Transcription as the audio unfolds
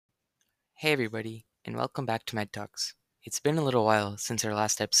Hey everybody, and welcome back to Med Talks. It's been a little while since our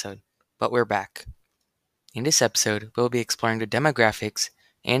last episode, but we're back. In this episode, we'll be exploring the demographics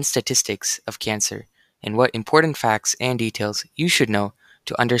and statistics of cancer and what important facts and details you should know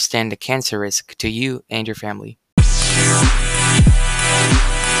to understand the cancer risk to you and your family.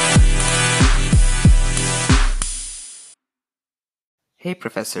 Hey,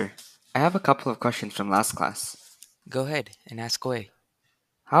 Professor. I have a couple of questions from last class. Go ahead and ask away.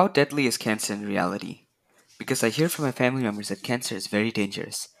 How deadly is cancer in reality? Because I hear from my family members that cancer is very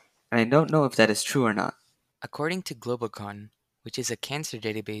dangerous, and I don't know if that is true or not. According to Globocon, which is a cancer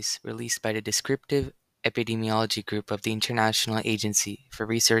database released by the Descriptive Epidemiology Group of the International Agency for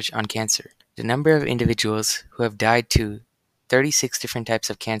Research on Cancer, the number of individuals who have died to 36 different types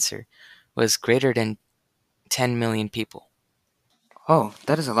of cancer was greater than 10 million people. Oh,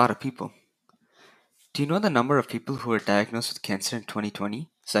 that is a lot of people. Do you know the number of people who were diagnosed with cancer in 2020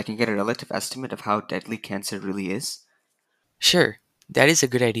 so I can get a relative estimate of how deadly cancer really is? Sure, that is a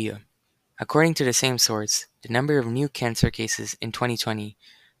good idea. According to the same source, the number of new cancer cases in 2020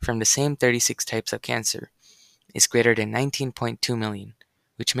 from the same 36 types of cancer is greater than 19.2 million,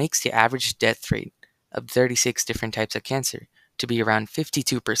 which makes the average death rate of 36 different types of cancer to be around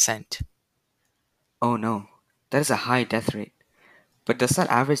 52%. Oh no, that is a high death rate. But does that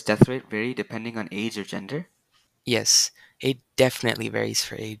average death rate vary depending on age or gender? Yes, it definitely varies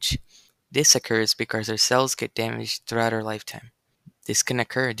for age. This occurs because our cells get damaged throughout our lifetime. This can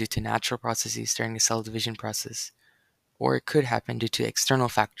occur due to natural processes during the cell division process, or it could happen due to external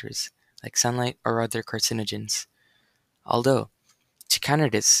factors like sunlight or other carcinogens. Although, to counter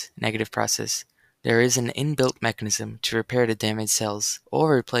this negative process, there is an inbuilt mechanism to repair the damaged cells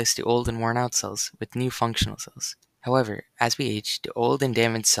or replace the old and worn out cells with new functional cells. However, as we age, the old and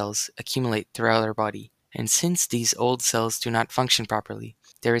damaged cells accumulate throughout our body, and since these old cells do not function properly,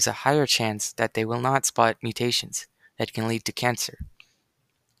 there is a higher chance that they will not spot mutations that can lead to cancer.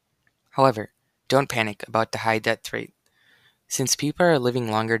 However, don't panic about the high death rate. Since people are living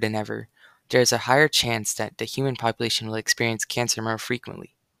longer than ever, there is a higher chance that the human population will experience cancer more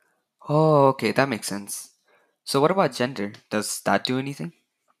frequently. Oh, okay, that makes sense. So what about gender? Does that do anything?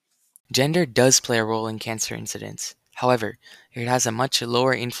 Gender does play a role in cancer incidence. However, it has a much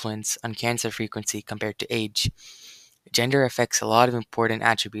lower influence on cancer frequency compared to age. Gender affects a lot of important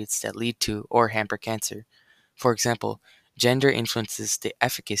attributes that lead to or hamper cancer. For example, gender influences the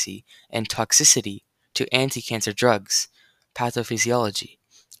efficacy and toxicity to anti cancer drugs, pathophysiology,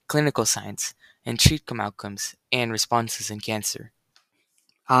 clinical signs, and treatment outcomes and responses in cancer.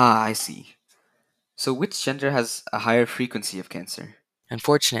 Ah, I see. So which gender has a higher frequency of cancer?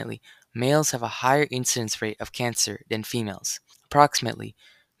 Unfortunately, males have a higher incidence rate of cancer than females. Approximately,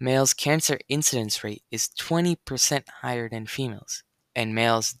 males' cancer incidence rate is 20% higher than females, and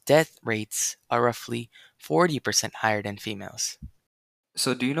males' death rates are roughly 40% higher than females.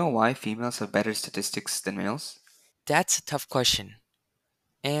 So do you know why females have better statistics than males? That's a tough question,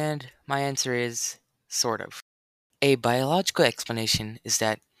 and my answer is sort of. A biological explanation is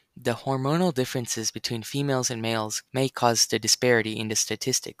that the hormonal differences between females and males may cause the disparity in the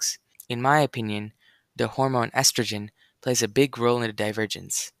statistics. In my opinion, the hormone estrogen plays a big role in the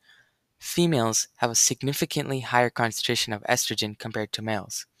divergence. Females have a significantly higher concentration of estrogen compared to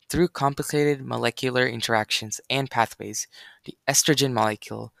males. Through complicated molecular interactions and pathways, the estrogen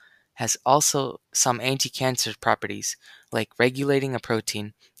molecule has also some anti-cancer properties, like regulating a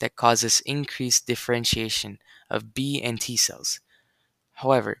protein that causes increased differentiation of B and T cells.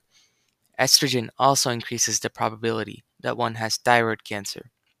 However, estrogen also increases the probability that one has thyroid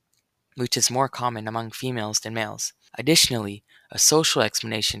cancer, which is more common among females than males. Additionally, a social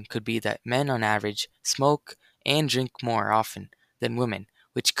explanation could be that men on average smoke and drink more often than women,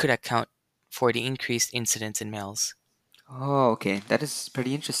 which could account for the increased incidence in males. Oh, okay, that is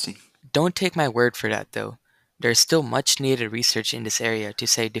pretty interesting. Don't take my word for that though. There's still much needed research in this area to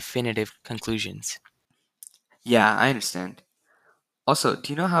say definitive conclusions. Yeah, I understand. Also,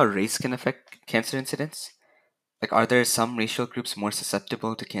 do you know how race can affect cancer incidence? Like, are there some racial groups more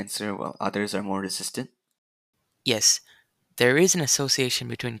susceptible to cancer while others are more resistant? Yes, there is an association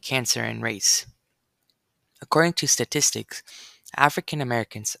between cancer and race. According to statistics, African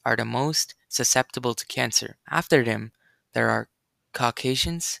Americans are the most susceptible to cancer. After them, there are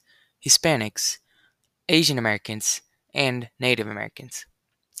Caucasians, Hispanics, Asian Americans, and Native Americans.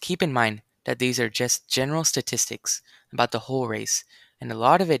 Keep in mind that these are just general statistics about the whole race, and a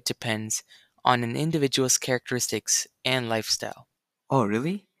lot of it depends on an individual's characteristics and lifestyle. Oh,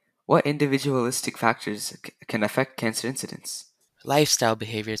 really? What individualistic factors can affect cancer incidence? Lifestyle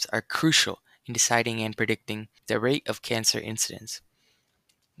behaviors are crucial in deciding and predicting the rate of cancer incidence.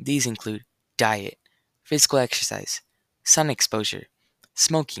 These include diet, physical exercise, sun exposure,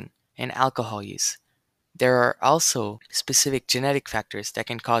 smoking, and alcohol use. There are also specific genetic factors that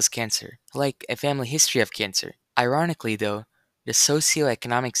can cause cancer, like a family history of cancer. Ironically, though, the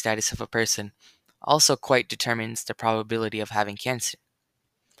socioeconomic status of a person also quite determines the probability of having cancer.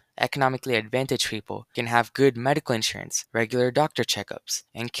 Economically advantaged people can have good medical insurance, regular doctor checkups,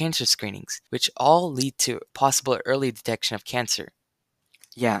 and cancer screenings, which all lead to possible early detection of cancer.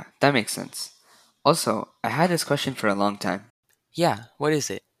 Yeah, that makes sense. Also, I had this question for a long time. Yeah, what is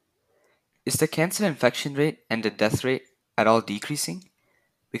it? Is the cancer infection rate and the death rate at all decreasing?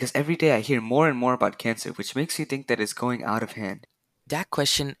 Because every day I hear more and more about cancer, which makes me think that it's going out of hand. That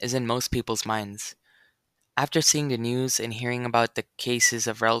question is in most people's minds. After seeing the news and hearing about the cases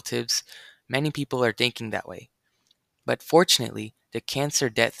of relatives, many people are thinking that way. But fortunately, the cancer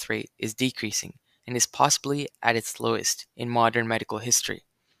death rate is decreasing and is possibly at its lowest in modern medical history.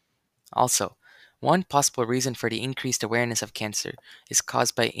 Also, one possible reason for the increased awareness of cancer is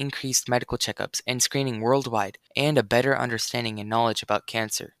caused by increased medical checkups and screening worldwide and a better understanding and knowledge about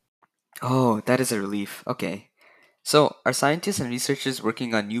cancer. Oh, that is a relief. Okay. So, are scientists and researchers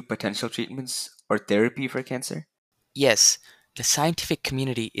working on new potential treatments or therapy for cancer? Yes, the scientific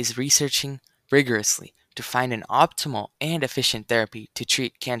community is researching rigorously to find an optimal and efficient therapy to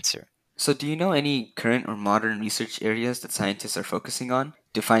treat cancer. So, do you know any current or modern research areas that scientists are focusing on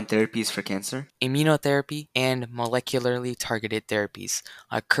to find therapies for cancer? Immunotherapy and molecularly targeted therapies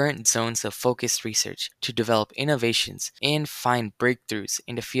are current zones of focused research to develop innovations and find breakthroughs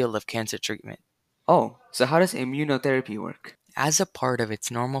in the field of cancer treatment. Oh, so how does immunotherapy work? As a part of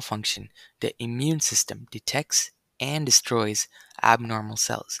its normal function, the immune system detects and destroys abnormal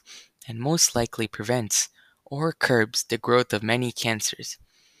cells and most likely prevents or curbs the growth of many cancers.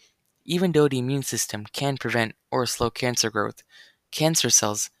 Even though the immune system can prevent or slow cancer growth, cancer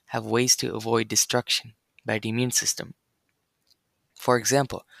cells have ways to avoid destruction by the immune system. For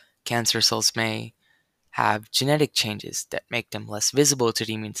example, cancer cells may have genetic changes that make them less visible to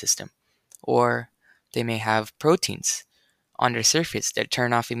the immune system, or they may have proteins on their surface that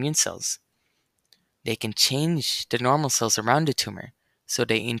turn off immune cells. They can change the normal cells around the tumor, so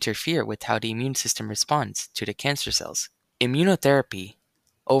they interfere with how the immune system responds to the cancer cells. Immunotherapy,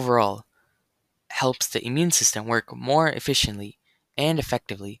 overall, helps the immune system work more efficiently and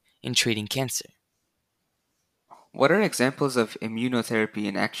effectively in treating cancer. What are examples of immunotherapy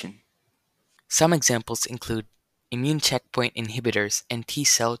in action? Some examples include immune checkpoint inhibitors and T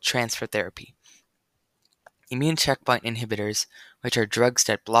cell transfer therapy. Immune checkpoint inhibitors, which are drugs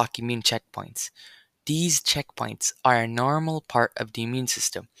that block immune checkpoints. These checkpoints are a normal part of the immune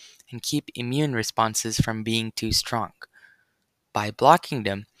system and keep immune responses from being too strong. By blocking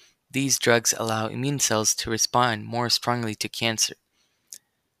them, these drugs allow immune cells to respond more strongly to cancer.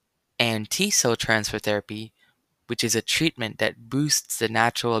 And T cell transfer therapy, which is a treatment that boosts the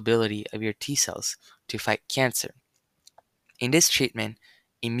natural ability of your T cells to fight cancer. In this treatment,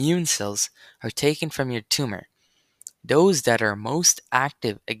 immune cells are taken from your tumor. Those that are most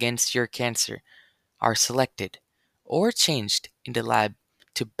active against your cancer are selected or changed in the lab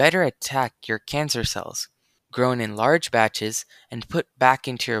to better attack your cancer cells, grown in large batches and put back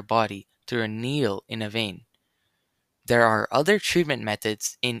into your body through a needle in a vein. There are other treatment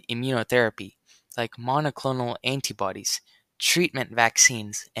methods in immunotherapy, like monoclonal antibodies, treatment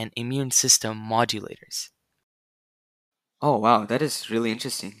vaccines, and immune system modulators. Oh, wow, that is really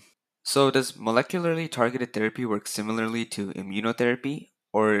interesting. So, does molecularly targeted therapy work similarly to immunotherapy,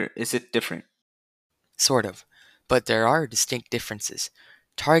 or is it different? Sort of, but there are distinct differences.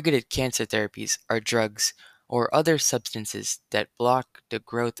 Targeted cancer therapies are drugs or other substances that block the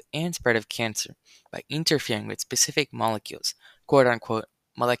growth and spread of cancer by interfering with specific molecules, quote unquote,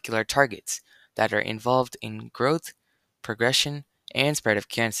 molecular targets that are involved in growth, progression, and spread of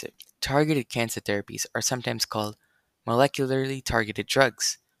cancer. Targeted cancer therapies are sometimes called molecularly targeted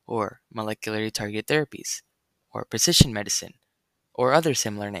drugs, or molecularly targeted therapies, or precision medicine, or other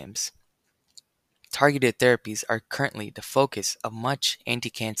similar names. Targeted therapies are currently the focus of much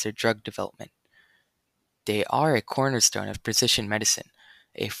anti-cancer drug development. They are a cornerstone of precision medicine,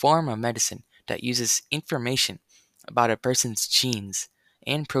 a form of medicine that uses information about a person's genes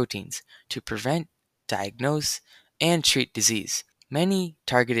and proteins to prevent, diagnose, and treat disease. Many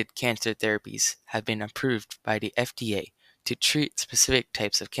targeted cancer therapies have been approved by the FDA to treat specific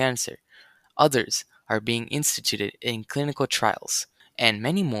types of cancer. Others are being instituted in clinical trials, and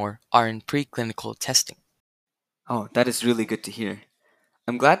many more are in preclinical testing. Oh, that is really good to hear.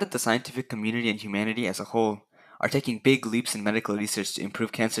 I'm glad that the scientific community and humanity as a whole are taking big leaps in medical research to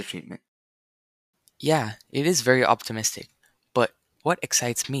improve cancer treatment. Yeah, it is very optimistic. But what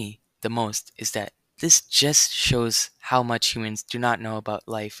excites me the most is that this just shows how much humans do not know about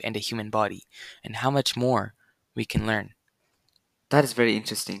life and a human body, and how much more we can learn. That is very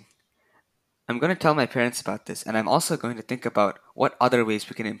interesting. I'm going to tell my parents about this, and I'm also going to think about what other ways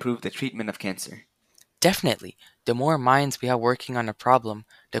we can improve the treatment of cancer. Definitely, the more minds we have working on a problem,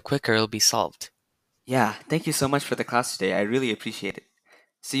 the quicker it'll be solved. Yeah, thank you so much for the class today. I really appreciate it.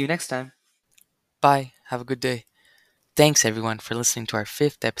 See you next time. Bye, have a good day. Thanks everyone for listening to our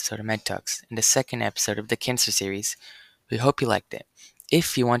fifth episode of Med Talks and the second episode of the Cancer series. We hope you liked it.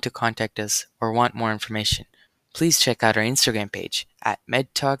 If you want to contact us or want more information, please check out our Instagram page at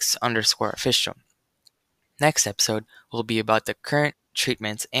medtalks_official. Next episode will be about the current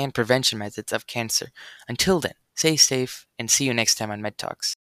treatments and prevention methods of cancer. Until then, stay safe and see you next time on Med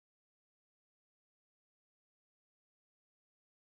Talks.